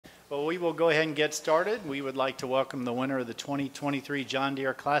Well, we will go ahead and get started. We would like to welcome the winner of the 2023 John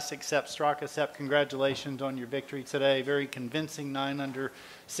Deere Classic, Sepp Straka. Sepp, congratulations on your victory today. Very convincing 9 under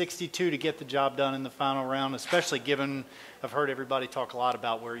 62 to get the job done in the final round, especially given I've heard everybody talk a lot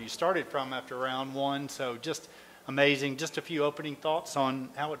about where you started from after round 1. So just amazing. Just a few opening thoughts on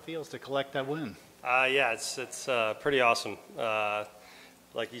how it feels to collect that win. Yeah, it's pretty awesome.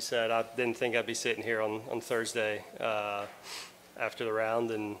 Like you said, I didn't think I'd be sitting here on Thursday after the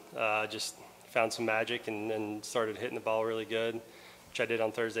round, and just found some magic and started hitting the ball really good, which I did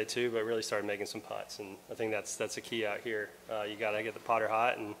on Thursday too, but really started making some putts, and I think that's the key out here. You got to get the putter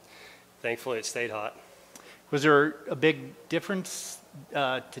hot, and thankfully it stayed hot. Was there a big difference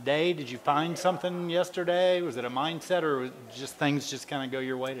today? Did you find something yesterday? Was it a mindset, or was just things just kind of go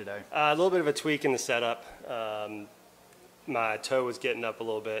your way today? A little bit of a tweak in the setup. My toe was getting up a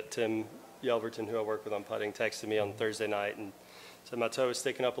little bit. Tim Yelverton, who I work with on putting, texted me on Thursday night and said my toe was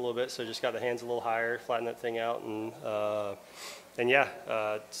sticking up a little bit, so just got the hands a little higher, flattened that thing out, and yeah,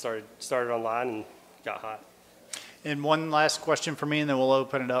 started online and got hot. And one last question for me, and then we'll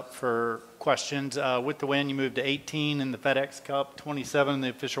open it up for questions. With the win, you moved to 18 in the FedEx Cup, 27 in the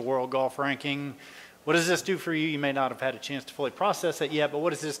official world golf ranking. What does this do for you? You may not have had a chance to fully process it yet, but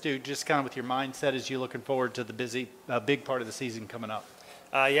what does this do just kind of with your mindset as you're looking forward to the big part of the season coming up?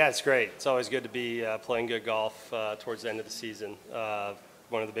 Yeah, it's great. It's always good to be playing good golf towards the end of the season.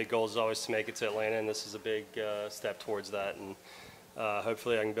 One of the big goals is always to make it to Atlanta, and this is a big step towards that. And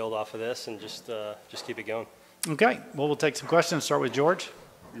hopefully I can build off of this and just keep it going. Okay. Well, we'll take some questions. Start with George.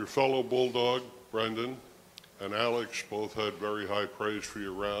 Your fellow Bulldog, Brendan, and Alex both had very high praise for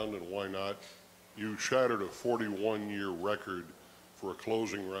your round, and why not? You shattered a 41-year record for a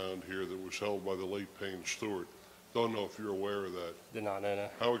closing round here that was held by the late Payne Stewart. Don't know if you're aware of that. Did not know.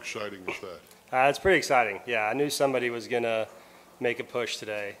 How exciting is that? It's pretty exciting. Yeah, I knew somebody was going to make a push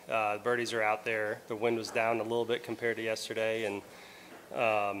today. The birdies are out there. The wind was down a little bit compared to yesterday, and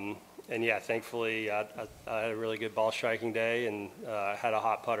yeah, thankfully I had a really good ball striking day and had a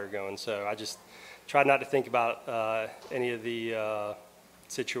hot putter going. So I just tried not to think about any of the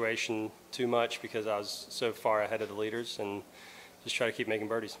situation too much because I was so far ahead of the leaders, and just try to keep making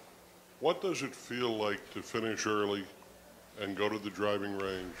birdies. What does it feel like to finish early and go to the driving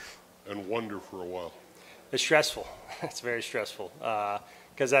range and wonder for a while? It's stressful. It's very stressful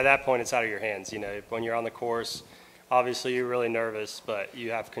because at that point it's out of your hands. You know, when you're on the course, obviously you're really nervous, but you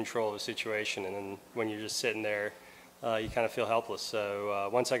have control of the situation, and then when you're just sitting there, you kind of feel helpless. So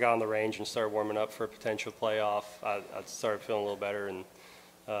once I got on the range and started warming up for a potential playoff, I started feeling a little better, and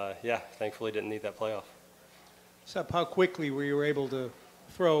yeah, thankfully didn't need that playoff. Sepp, how quickly were you able to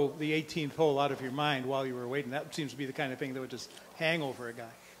throw the 18th hole out of your mind while you were waiting? That seems to be the kind of thing that would just hang over a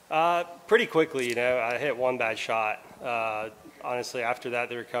guy. Pretty quickly, you know. I hit one bad shot. Honestly, after that,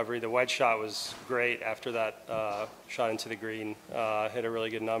 the recovery, the wedge shot was great after that shot into the green. Hit a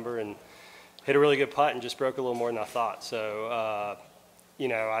really good number and hit a really good putt and just broke a little more than I thought. So, you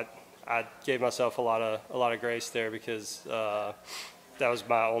know, I gave myself a lot of grace there because that was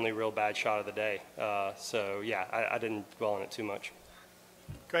my only real bad shot of the day. So, yeah, I didn't dwell on it too much.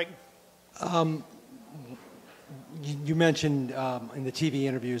 Greg? You mentioned in the TV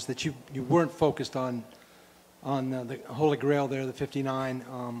interviews that you weren't focused on the Holy Grail there, the 59,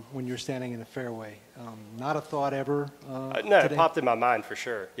 when you were standing in the fairway. Not a thought ever No, today? It popped in my mind for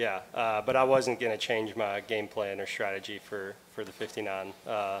sure, yeah. But I wasn't going to change my game plan or strategy for the 59.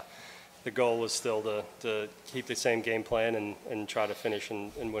 The goal was still to keep the same game plan and try to finish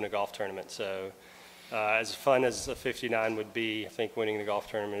and win a golf tournament. So as fun as a 59 would be, I think winning the golf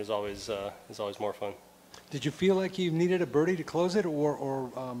tournament is always more fun. Did you feel like you needed a birdie to close it, or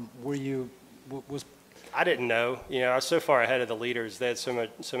were you I didn't know. You know, I was so far ahead of the leaders. They had so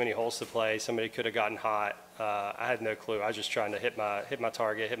many holes to play. Somebody could have gotten hot. I had no clue. I was just trying to hit my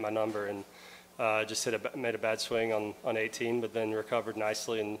target, hit my number, and just made a bad swing on 18, but then recovered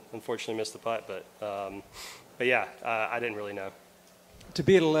nicely and unfortunately missed the putt. But yeah, I didn't really know. To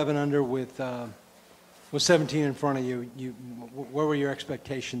be at 11 under with 17 in front of you, what were your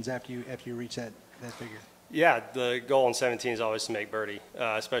expectations after you reached that figure? Yeah, the goal on 17 is always to make birdie,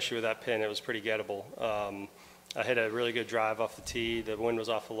 especially with that pin. It was pretty gettable. I hit a really good drive off the tee. The wind was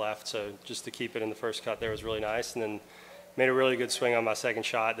off the left, so just to keep it in the first cut there was really nice. And then made a really good swing on my second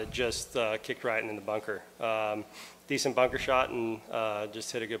shot that just kicked right in the bunker. Decent bunker shot, and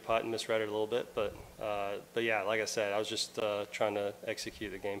just hit a good putt and misread it a little bit. But yeah, like I said, I was just trying to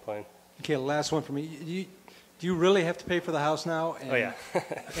execute the game plan. Okay, last one for me. Do you really have to pay for the house now? Oh, yeah.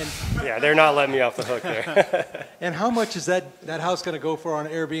 Yeah, they're not letting me off the hook there. And how much is that house going to go for on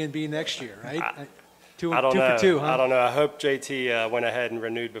Airbnb next year, right? Two, I don't two know. for two, huh? I don't know. I hope JT went ahead and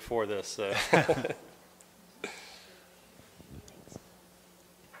renewed before this. So.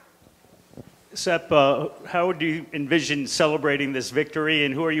 Sepp, how do you envision celebrating this victory,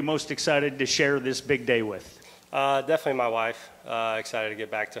 and who are you most excited to share this big day with? Definitely my wife. Excited to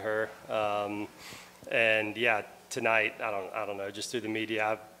get back to her. And yeah, tonight, I don't know, just through the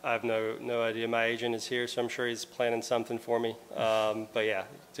media, I have no idea. My agent is here, so I'm sure he's planning something for me. But yeah,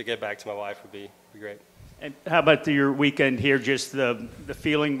 to get back to my wife would be great. And how about your weekend here? Just the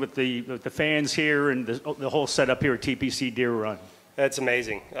feeling with the fans here and the whole setup here at TPC Deere Run. It's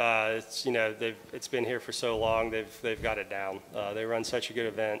amazing. It's it's been here for so long. They've got it down. They run such a good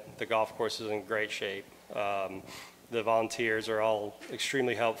event. The golf course is in great shape. The volunteers are all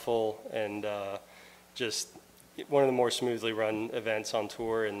extremely helpful, and just one of the more smoothly run events on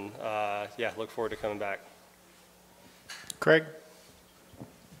tour. And yeah, look forward to coming back. Craig?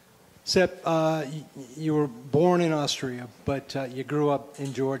 Sepp, you were born in Austria, but you grew up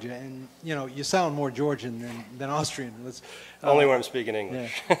in Georgia, and you sound more Georgian than Austrian. Only when I'm speaking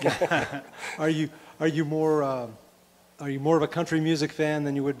English. Yeah. Are you more of a country music fan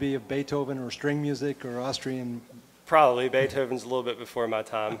than you would be of Beethoven or string music or Austrian? Probably. Beethoven's a little bit before my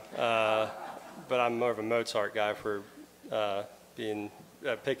time, but I'm more of a Mozart guy for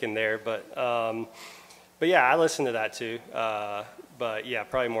picking there. But yeah, I listen to that too. But yeah,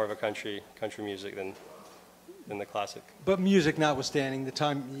 probably more of a country music than the classic. But music notwithstanding, the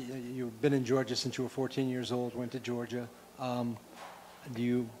time you've been in Georgia since you were 14 years old, went to Georgia. Are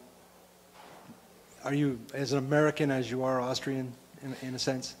you as an American as you are Austrian in a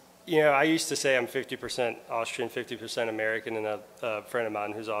sense? I used to say I'm 50% Austrian, 50% American, and a friend of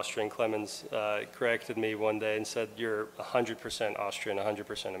mine who's Austrian, Clemens, corrected me one day and said, you're 100% Austrian,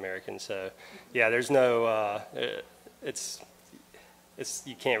 100% American. So yeah, there's no,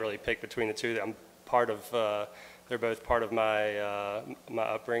 you can't really pick between the two. I'm part of, they're both part of my my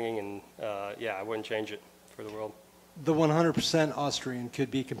upbringing, and yeah, I wouldn't change it for the world. The 100% Austrian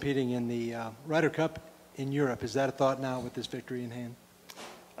could be competing in the Ryder Cup in Europe. Is that a thought now with this victory in hand?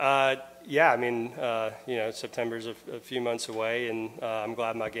 Yeah, I mean, September's a few months away, and I'm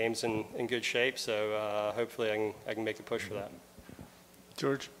glad my game's in good shape. So hopefully I can make a push for that.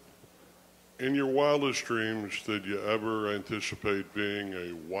 George? In your wildest dreams, did you ever anticipate being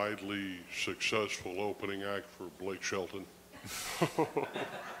a widely successful opening act for Blake Shelton?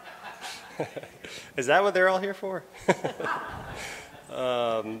 Is that what they're all here for?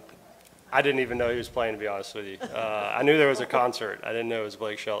 I didn't even know he was playing, to be honest with you. I knew there was a concert. I didn't know it was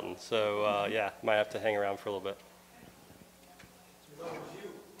Blake Shelton. So, yeah, might have to hang around for a little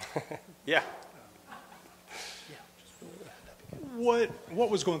bit. Yeah. What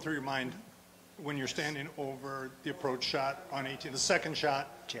was going through your mind when you're standing over the approach shot on 18, the second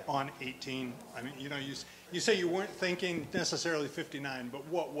shot on 18? I mean, you say you weren't thinking necessarily 59, but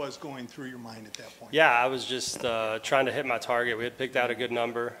what was going through your mind at that point? Yeah, I was just trying to hit my target. We had picked out a good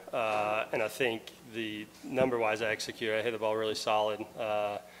number, and I think the number-wise I executed. I hit the ball really solid,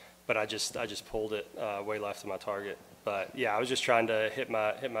 but I just pulled it way left of my target. But yeah, I was just trying to hit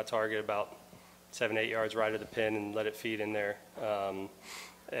my target about 7-8 yards right of the pin and let it feed in there.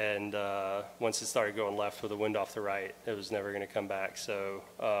 And once it started going left with the wind off the right, it was never going to come back. So,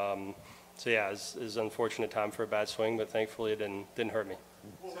 yeah, it was an unfortunate time for a bad swing, but thankfully it didn't hurt me.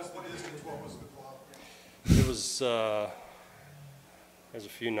 What was the distance? What was the club? It was there's a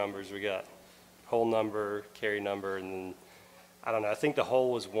few numbers we got: hole number, carry number, and then I don't know. I think the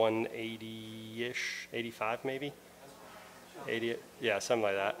hole was 180-ish, 85 maybe, 80. Yeah, something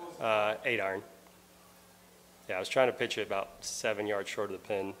like that. 8-iron. Yeah, I was trying to pitch it about 7 yards short of the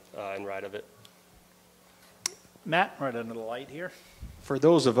pin and right of it. Matt, right under the light here. For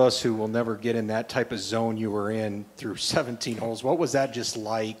those of us who will never get in that type of zone you were in through 17 holes, what was that just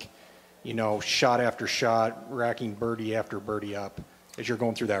like, shot after shot, racking birdie after birdie up as you're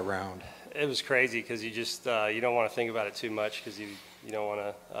going through that round? It was crazy because you just you don't want to think about it too much because you don't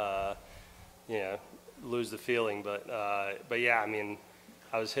want to lose the feeling. But yeah, I mean,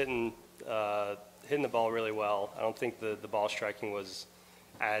 I was hitting the ball really well. I don't think the ball striking was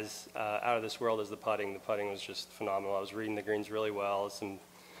as out of this world as the putting. The putting was just phenomenal. I was reading the greens really well. Some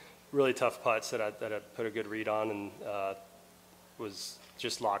really tough putts that I put a good read on, and was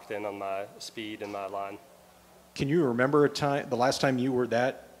just locked in on my speed and my line. Can you remember the last time you were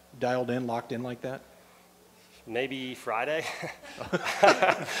that dialed in, locked in like that? Maybe Friday.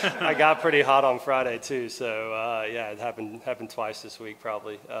 I got pretty hot on Friday too, so yeah, it happened twice this week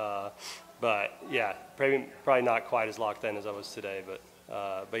probably. But yeah, probably not quite as locked in as I was today,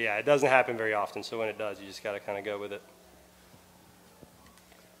 but yeah, it doesn't happen very often. So when it does, you just got to kind of go with it.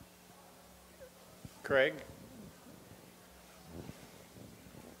 Craig?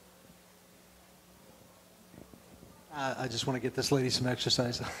 I just want to get this lady some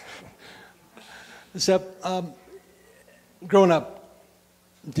exercise. Sepp, growing up,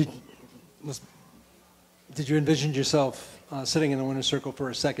 did you envision yourself sitting in the winner's circle for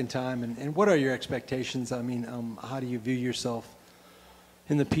a second time? And what are your expectations? I mean, how do you view yourself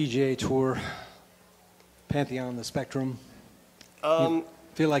in the PGA Tour, pantheon, the spectrum? You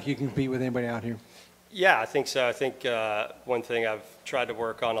feel like you can compete with anybody out here? Yeah, I think so. I think one thing I've tried to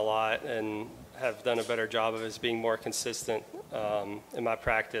work on a lot and have done a better job of is being more consistent in my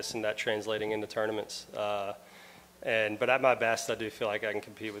practice, and that translating into tournaments. But at my best, I do feel like I can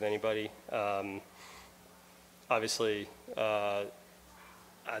compete with anybody. Obviously, the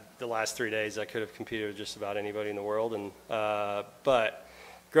last 3 days I could have competed with just about anybody in the world, but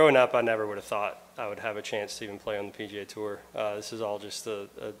growing up, I never would have thought I would have a chance to even play on the PGA Tour. This is all just a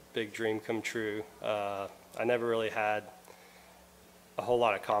big dream come true. I never really had a whole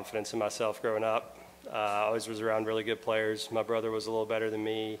lot of confidence in myself growing up. I always was around really good players. My brother was a little better than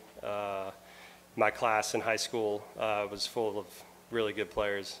me. My class in high school was full of really good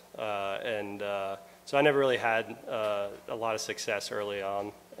players. So I never really had a lot of success early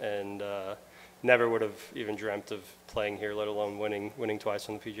on, and never would have even dreamt of playing here, let alone winning twice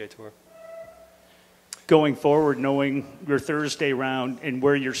on the PGA Tour. Going forward, knowing your Thursday round and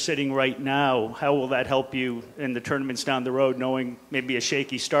where you're sitting right now, how will that help you in the tournaments down the road, knowing maybe a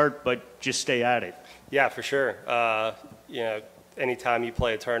shaky start, but just stay at it? Yeah, for sure. You know, anytime you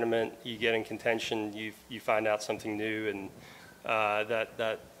play a tournament, you get in contention, you find out something new, and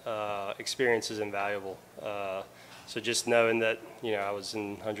that experience is invaluable. So just knowing that, you know, I was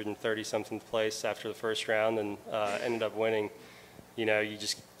in 130-something place after the first round and ended up winning, you know, you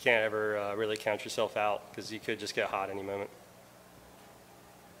just can't ever really count yourself out, because you could just get hot any moment.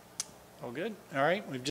 All good. All right. We've